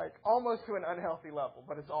 Like almost to an unhealthy level,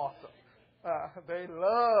 but it's awesome. They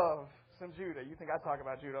love some Judah. You think I talk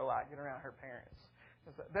about Judah a lot, get around her parents.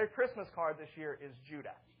 Their Christmas card this year is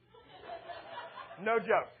Judah. No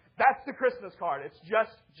joke. That's the Christmas card. It's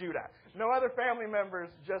just Judah. No other family members,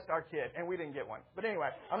 just our kid. And we didn't get one. But anyway,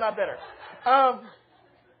 I'm not bitter.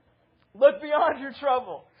 Look beyond your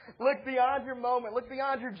trouble. Look beyond your moment. Look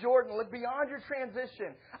beyond your Jordan. Look beyond your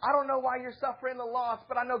transition. I don't know why you're suffering the loss,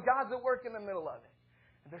 but I know God's at work in the middle of it.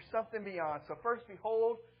 And there's something beyond. So first,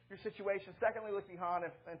 behold your situation. Secondly, look beyond.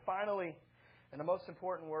 And finally, and the most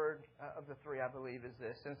important word of the three, I believe, is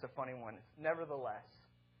this. And it's a funny one. It's nevertheless.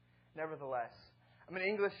 Nevertheless. I'm an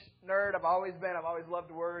English nerd. I've always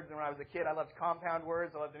loved words. And when I was a kid, I loved compound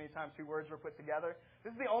words. I loved any time two words were put together.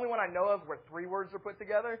 This is the only one I know of where three words are put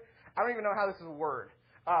together. I don't even know how this is a word.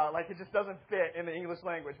 Like it just doesn't fit in the English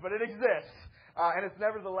language. But it exists. And it's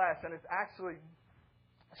nevertheless. And it's actually,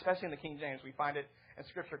 especially in the King James, we find it in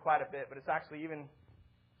Scripture quite a bit. But it's actually even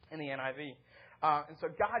in the NIV. And so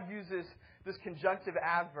God uses this conjunctive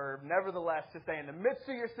adverb, nevertheless, to say in the midst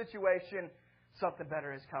of your situation, something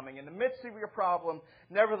better is coming. In the midst of your problem,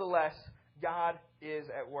 nevertheless, God is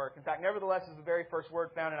at work. In fact, nevertheless is the very first word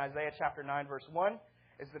found in Isaiah chapter 9, verse 1.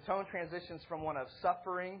 As the tone transitions from one of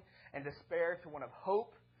suffering and despair to one of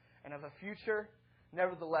hope and of a future,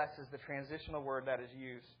 nevertheless is the transitional word that is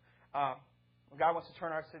used. God wants to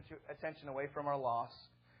turn our attention away from our loss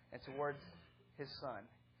and towards His Son.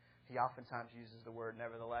 He oftentimes uses the word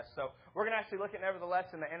nevertheless. So we're going to actually look at nevertheless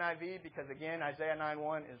in the NIV because, again, Isaiah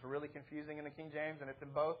 9:1 is really confusing in the King James, and it's in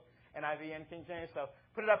both NIV and King James. So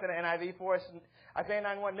put it up in the NIV for us. Isaiah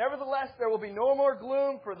 9:1, nevertheless, there will be no more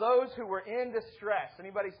gloom for those who were in distress.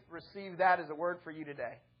 Anybody receive that as a word for you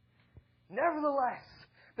today? Nevertheless,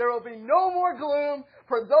 there will be no more gloom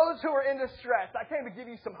for those who are in distress. I came to give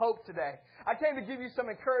you some hope today. I came to give you some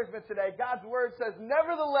encouragement today. God's Word says,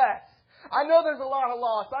 nevertheless, I know there's a lot of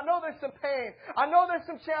loss. I know there's some pain. I know there's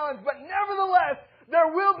some challenge. But nevertheless,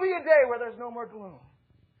 there will be a day where there's no more gloom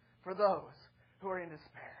for those who are in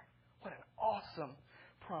despair. What an awesome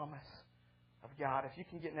promise of God. If you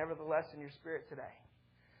can get nevertheless in your spirit today,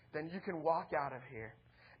 then you can walk out of here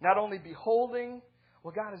not only beholding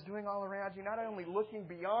what God is doing all around you, not only looking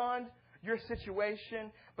beyond your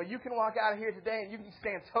situation, but you can walk out of here today and you can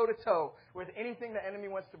stand toe-to-toe with anything the enemy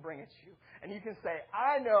wants to bring at you. And you can say,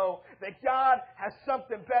 I know that God has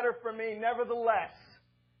something better for me. Nevertheless,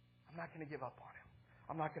 I'm not going to give up on Him.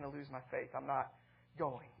 I'm not going to lose my faith. I'm not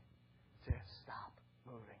going to stop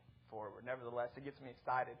moving forward. Nevertheless, it gets me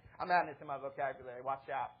excited. I'm adding it to my vocabulary. Watch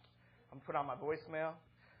out. I'm going to put on my voicemail.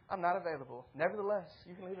 I'm not available. Nevertheless,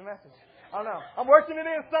 you can leave a message. I don't know. I'm working it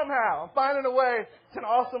in somehow. I'm finding a way. It's an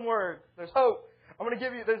awesome word. There's hope. I'm going to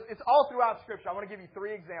give you, it's all throughout Scripture. I want to give you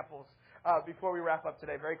three examples before we wrap up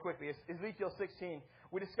today very quickly. It's Ezekiel 16.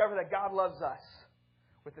 We discover that God loves us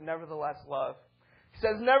with the nevertheless love. He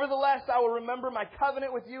says, nevertheless, I will remember my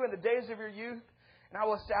covenant with you in the days of your youth, and I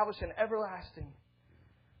will establish an everlasting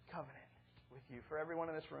covenant with you. For everyone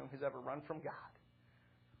in this room who's ever run from God,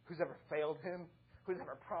 who's ever failed Him, who's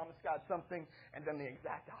ever promised God something and done the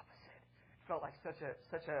exact opposite. Felt like such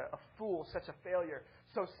a fool, such a failure,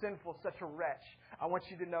 so sinful, such a wretch. I want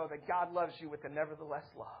you to know that God loves you with a nevertheless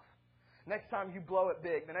love. Next time you blow it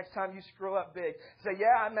big, the next time you screw up big, say,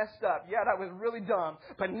 yeah, I messed up. Yeah, that was really dumb.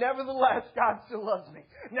 But nevertheless, God still loves me.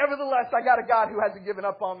 Nevertheless, I got a God who hasn't given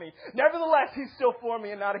up on me. Nevertheless, He's still for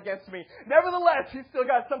me and not against me. Nevertheless, He's still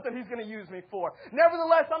got something He's going to use me for.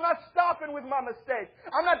 Nevertheless, I'm not stopping with my mistake.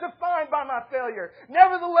 I'm not defined by my failure.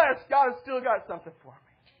 Nevertheless, God has still got something for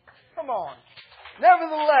me. Come on.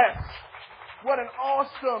 Nevertheless, what an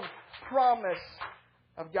awesome promise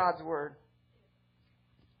of God's Word.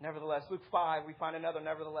 Nevertheless, Luke 5, we find another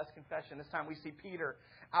nevertheless confession. This time we see Peter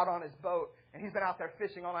out on his boat, and he's been out there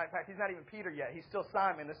fishing all night. In fact, he's not even Peter yet. He's still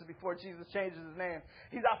Simon. This is before Jesus changes his name.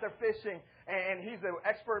 He's out there fishing, and he's an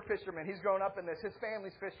expert fisherman. He's grown up in this. His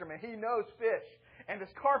family's fishermen. He knows fish. And this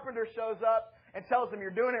carpenter shows up and tells him, you're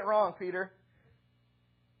doing it wrong, Peter.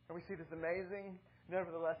 And we see this amazing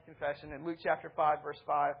nevertheless confession in Luke chapter 5, verse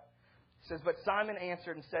 5. It says, but Simon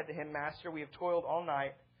answered and said to him, Master, we have toiled all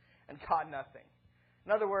night and caught nothing.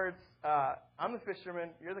 In other words, I'm the fisherman,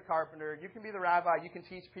 you're the carpenter, you can be the rabbi, you can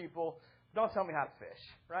teach people. Don't tell me how to fish,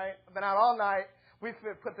 right? I've been out all night. We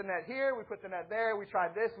put the net here, we put the net there, we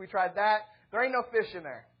tried this, we tried that. There ain't no fish in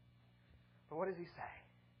there. But what does he say?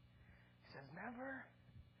 He says, nevertheless,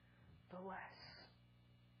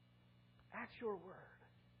 at your word,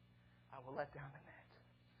 I will let down the net.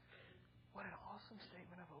 What an awesome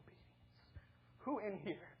statement of obedience. Who in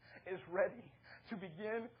here is ready to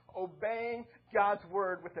begin obeying God's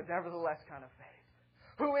word with the nevertheless kind of faith?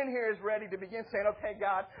 Who in here is ready to begin saying, okay,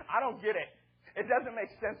 God, I don't get it. It doesn't make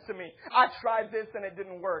sense to me. I tried this and it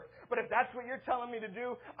didn't work. But if that's what you're telling me to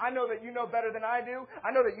do, I know that you know better than I do. I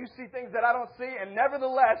know that you see things that I don't see. And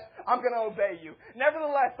nevertheless, I'm going to obey you.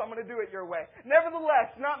 Nevertheless, I'm going to do it your way.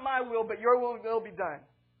 Nevertheless, not my will, but your will be done.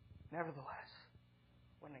 Nevertheless,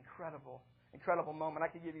 what an incredible moment. I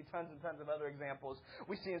could give you tons and tons of other examples.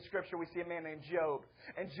 We see in Scripture, we see a man named Job.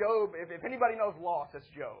 And Job, if anybody knows loss, it's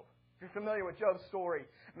Job. If you're familiar with Job's story,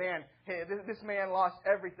 man, this man lost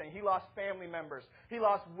everything. He lost family members. He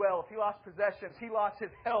lost wealth. He lost possessions. He lost his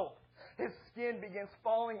health. His skin begins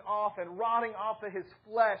falling off and rotting off of his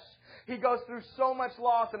flesh. He goes through so much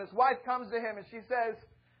loss, and his wife comes to him and she says,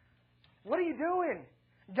 what are you doing?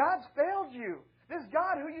 God's failed you. This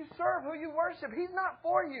God who you serve, who you worship, He's not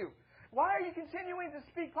for you. Why are you continuing to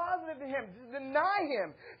speak positive to Him? Deny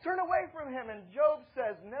Him. Turn away from Him. And Job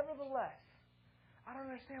says, nevertheless, I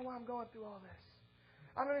don't understand why I'm going through all this.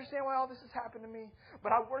 I don't understand why all this has happened to me.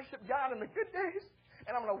 But I worship God in the good days,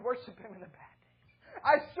 and I'm going to worship Him in the bad days.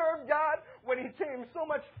 I serve God when He gave so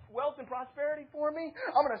much wealth and prosperity for me.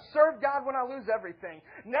 I'm going to serve God when I lose everything.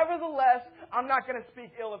 Nevertheless, I'm not going to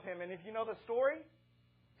speak ill of Him. And if you know the story,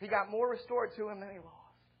 he got more restored to him than he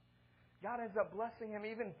lost. God ends up blessing him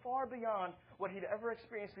even far beyond what he'd ever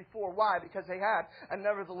experienced before. Why? Because they had a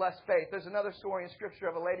nevertheless faith. There's another story in Scripture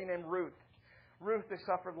of a lady named Ruth. Ruth, who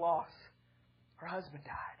suffered loss. Her husband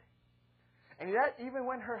died. And yet, even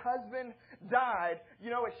when her husband died, you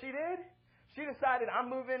know what she did? She decided, I'm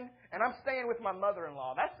moving and I'm staying with my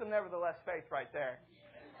mother-in-law. That's the nevertheless faith right there.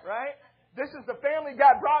 Right? This is the family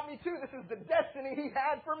God brought me to. This is the destiny He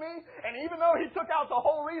had for me. And even though He took out the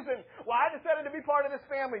whole reason why I decided to be part of this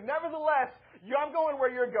family, nevertheless, I'm going where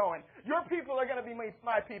you're going. Your people are going to be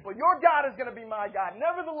my people. Your God is going to be my God.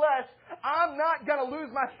 Nevertheless, I'm not going to lose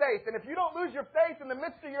my faith. And if you don't lose your faith in the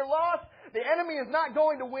midst of your loss, the enemy is not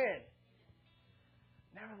going to win.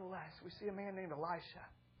 Nevertheless, we see a man named Elisha.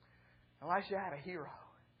 Elisha had a hero.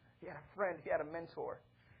 He had a friend. He had a mentor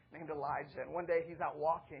named Elijah. And one day he's out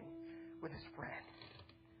walking with his friend.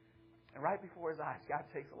 And right before his eyes, God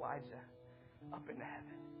takes Elijah up into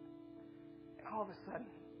heaven. And all of a sudden,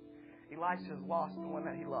 Elisha's lost the one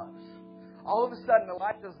that he loves. All of a sudden,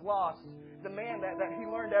 Elijah's lost the man that he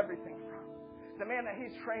learned everything from. The man that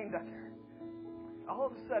he's trained under. All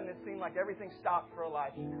of a sudden, it seemed like everything stopped for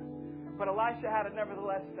Elijah. But Elisha had a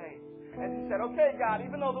nevertheless faith. And he said, okay, God,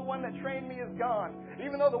 even though the one that trained me is gone,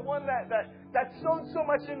 even though the one that sowed so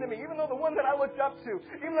much into me, even though the one that I looked up to,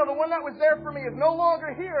 even though the one that was there for me is no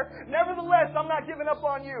longer here, nevertheless, I'm not giving up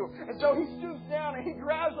on you. And so he stoops down and he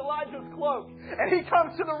grabs Elijah's cloak and he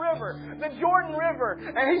comes to the river, the Jordan River,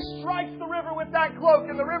 and he strikes the river with that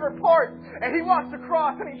cloak and the river parts and he walks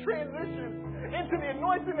across and he transitions into the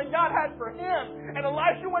anointing that God had for him. And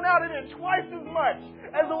Elisha went out and did twice as much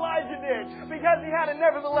as Elijah did because he had a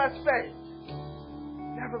nevertheless faith.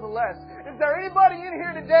 Nevertheless, is there anybody in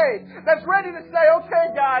here today that's ready to say, okay,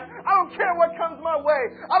 God, I don't care what comes my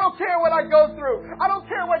way. I don't care what I go through. I don't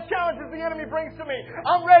care what challenges the enemy brings to me.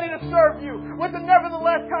 I'm ready to serve you with a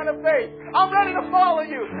nevertheless kind of faith. I'm ready to follow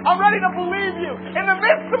you. I'm ready to believe you in the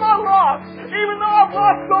midst of my loss. Even though I've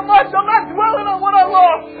lost so much, I'm not dwelling on what I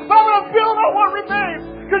lost, but I'm going to build on what remains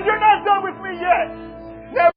because you're not done with me yet.